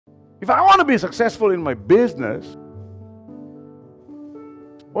If I want to be successful in my business,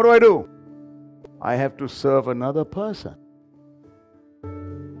 what do? I have to serve another person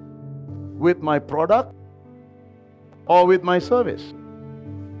with my product or with my service.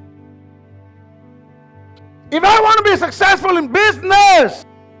 If I want to be successful in business,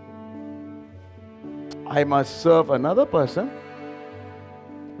 I must serve another person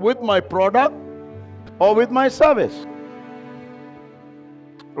with my product or with my service.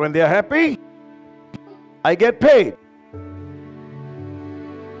 When they are happy, I get paid.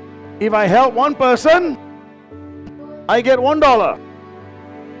 If I help one person, I get $1.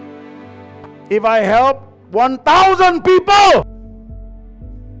 If I help 1,000 people,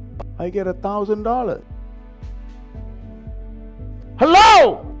 I get $1,000.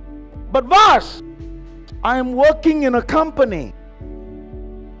 Hello! But Vas, I am working in a company.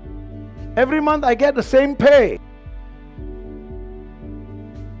 Every month I get the same pay.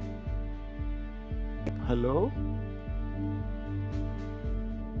 Hello?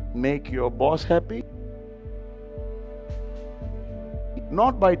 Make your boss happy?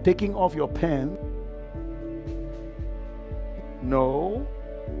 Not by taking off your pen. No.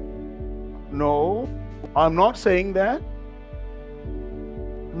 No. I'm not saying that.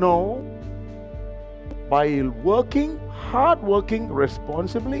 No. By working, hard working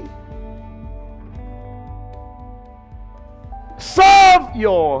responsibly. Serve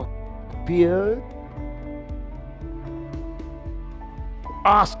your peers.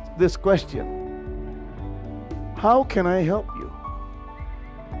 Ask this question: how can I help you?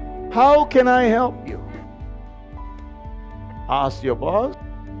 How can I help you? Ask your boss,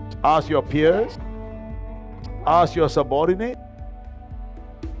 ask your peers, ask your subordinate.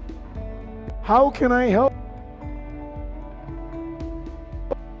 How can I help?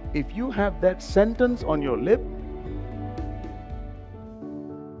 If you have that sentence on your lip,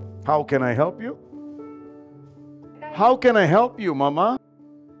 how can I help you? How can I help you, Mama?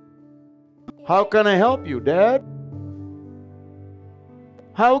 How can I help you, Dad?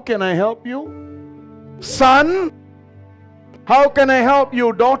 How can I help you, son? How can I help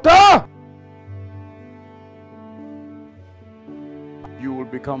you, daughter? You will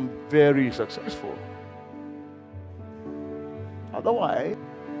become very successful. Otherwise,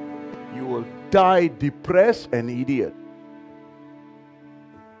 you will die depressed and idiot.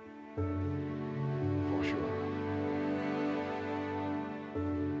 For sure.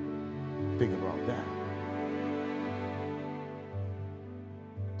 Think about that.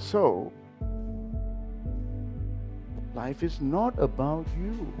 So, life is not about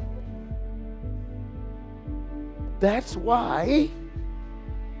you. That's why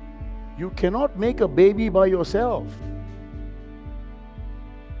you cannot make a baby by yourself.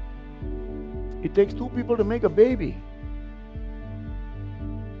 It takes two people to make a baby.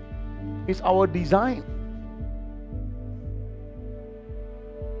 It's our design.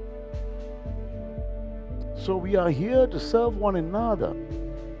 So we are here to serve one another.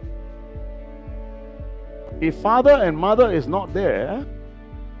 If father and mother is not there,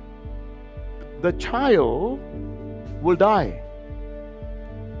 the child will die.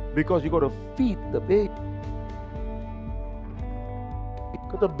 Because you got to feed the baby.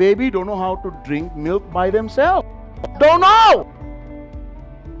 Because the baby don't know how to drink milk by themselves. Don't know.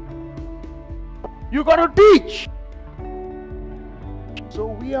 You got to teach. So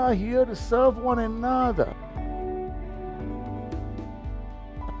we are here to serve one another.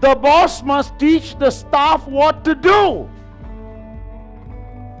 The boss must teach the staff what to do.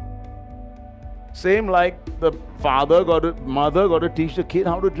 Same like the mother got to teach the kid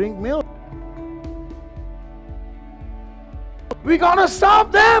how to drink milk. We got to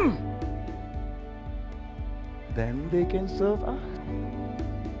serve them. Then they can serve us.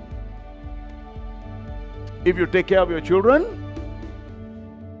 If you take care of your children,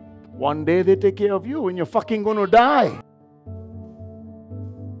 one day they take care of you and you're fucking going to die.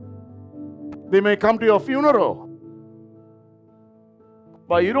 They may come to your funeral,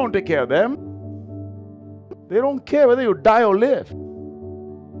 but you don't take care of them. They don't care whether you die or live.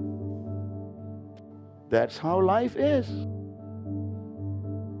 That's how life is.